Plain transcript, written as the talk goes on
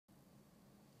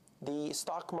The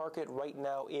stock market right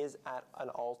now is at an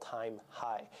all-time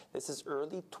high. This is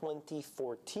early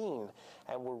 2014,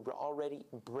 and we're already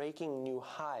breaking new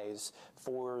highs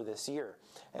for this year.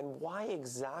 And why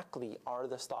exactly are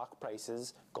the stock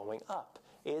prices going up?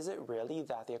 Is it really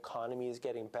that the economy is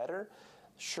getting better?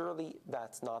 Surely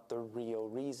that's not the real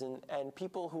reason, and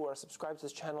people who are subscribed to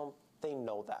this channel, they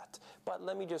know that. But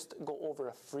let me just go over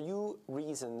a few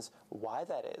reasons why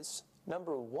that is.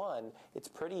 Number one, it's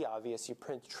pretty obvious. You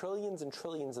print trillions and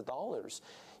trillions of dollars,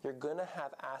 you're going to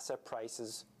have asset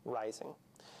prices rising.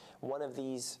 One of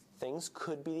these things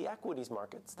could be the equities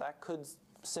markets. That could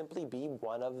simply be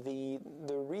one of the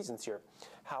reasons here.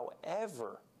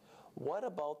 However, what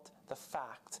about the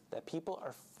fact that people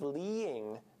are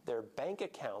fleeing their bank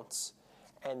accounts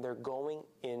and they're going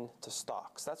into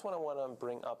stocks? That's what I want to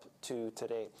bring up to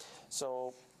today.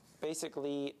 So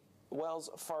basically, Wells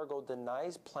Fargo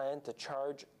denies plan to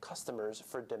charge customers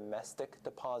for domestic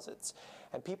deposits.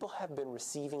 And people have been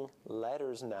receiving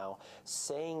letters now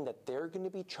saying that they're going to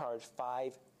be charged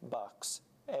 $5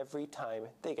 every time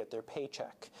they get their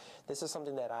paycheck. This is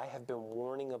something that I have been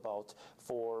warning about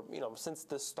for, since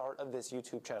the start of this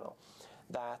YouTube channel,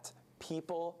 that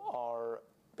people are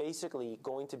basically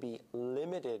going to be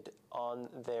limited on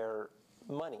their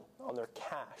money, on their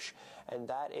cash, and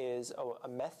that is a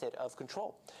method of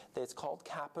control. It's called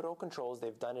capital controls.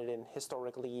 They've done it in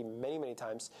historically many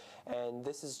times, and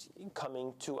this is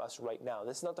coming to us right now.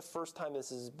 This is not the first time this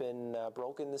has been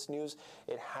broken, this news.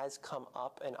 It has come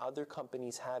up, and other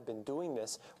companies have been doing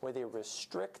this, where they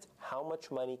restrict how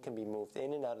much money can be moved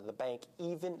in and out of the bank,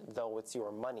 even though it's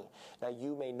your money. Now,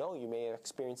 you may know, you may have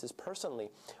experienced this personally.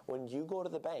 When you go to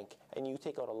the bank and you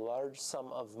take out a large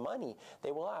sum of money,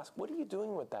 they will ask, what are you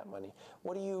doing with that money?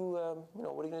 What are you,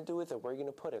 what are you going to do with it? Where are you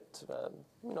going to put it?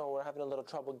 We're having a little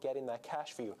trouble getting that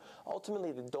cash for you.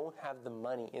 Ultimately, they don't have the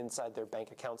money inside their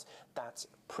bank accounts. That's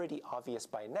pretty obvious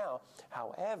by now.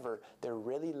 However, they're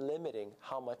really limiting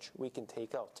how much we can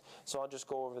take out. So I'll just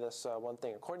go over this one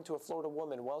thing. According to a Florida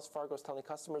woman, Wells Fargo is telling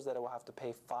customers that it will have to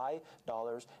pay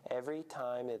 $5 every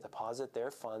time they deposit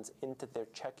their funds into their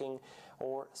checking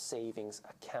or savings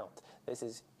account. This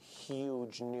is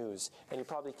huge news, and you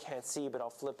probably can't see, but I'll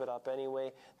flip it up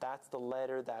anyway. That's the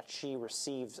letter that she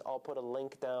receives. I'll put a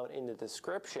link down in the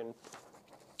description.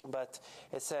 But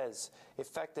it says,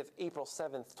 effective April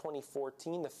 7th,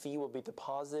 2014, the fee will be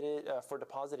deposited for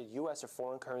deposited U.S. or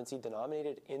foreign currency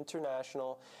denominated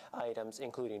international items,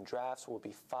 including drafts, will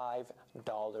be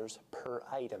 $5 per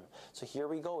item. So here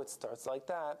we go. It starts like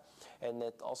that. And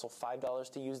then also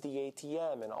 $5 to use the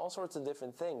ATM and all sorts of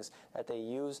different things that they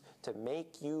use to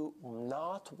make you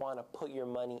not want to put your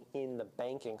money in the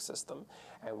banking system.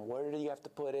 And where do you have to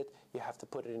put it? You have to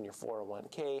put it in your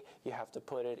 401k. You have to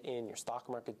put it in your stock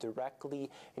market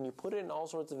directly, and you put it in all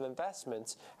sorts of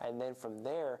investments, and then from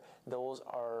there, those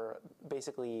are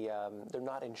basically, they're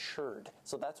not insured.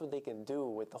 So that's what they can do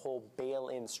with the whole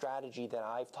bail-in strategy that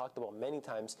I've talked about many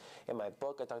times in my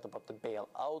book. I talked about the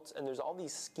bailouts, and there's all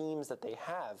these schemes that they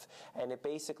have, and it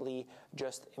basically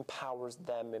just empowers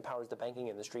them, empowers the banking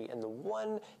industry. And the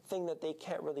one thing that they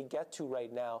can't really get to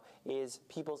right now is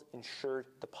people's insured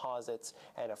deposits.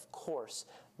 And of course,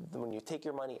 when you take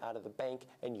your money out of the bank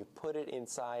and you put it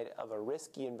inside of a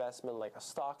risky investment like a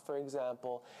stock, for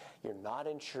example, you're not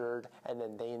insured, and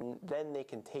then they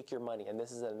can take your money. And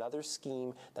this is another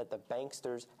scheme that the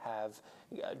banksters have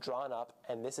drawn up,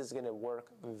 and this is going to work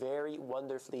very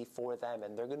wonderfully for them,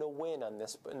 and they're going to win on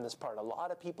this in this part. A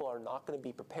lot of people are not going to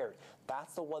be prepared.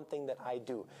 That's the one thing that I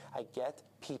do. I get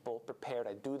people prepared.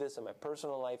 I do this in my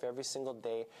personal life every single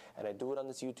day, and I do it on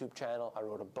this YouTube channel. I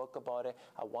wrote a book about it.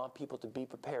 I want people to be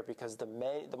prepared, because the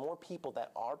more people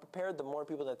that are prepared, the more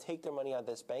people that take their money out of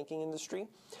this banking industry,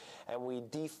 and we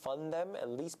defund them, at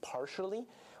least partially,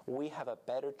 we have a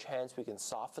better chance. We can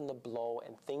soften the blow,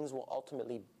 and things will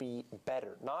ultimately be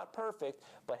better. Not perfect,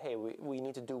 but hey, we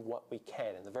need to do what we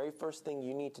can. And the very first thing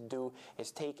you need to do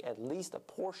is take at least a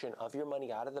portion of your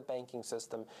money out of the banking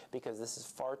system, because this is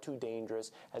far too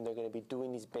dangerous, and they're going to be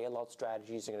doing these bailout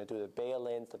strategies. They're going to do the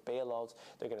bail-ins, the bailouts.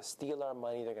 They're going to steal our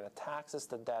money. They're going to tax us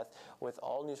to death with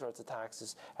all new sorts of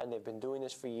taxes, and they've been doing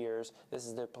this for years. This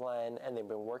is their plan, and they've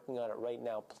been working on it right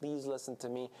now. Please listen to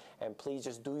me, and please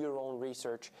just do your own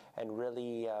research and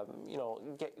really,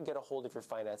 get a hold of your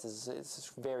finances.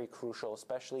 It's very crucial,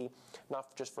 especially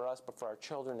not just for us, but for our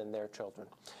children and their children.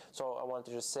 So I wanted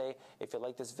to just say, if you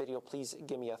like this video, please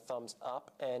give me a thumbs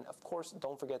up, and of course,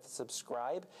 don't forget to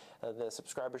subscribe. The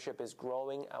subscribership is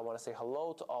growing. I want to say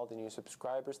hello to all the new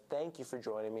subscribers. Thank you for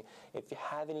joining me. If you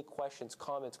have any questions,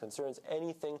 comments, concerns,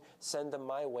 anything, send them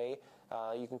my way.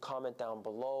 You can comment down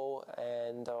below,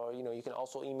 and you can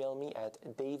also email me at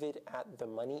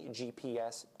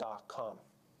david@themoneygps.com.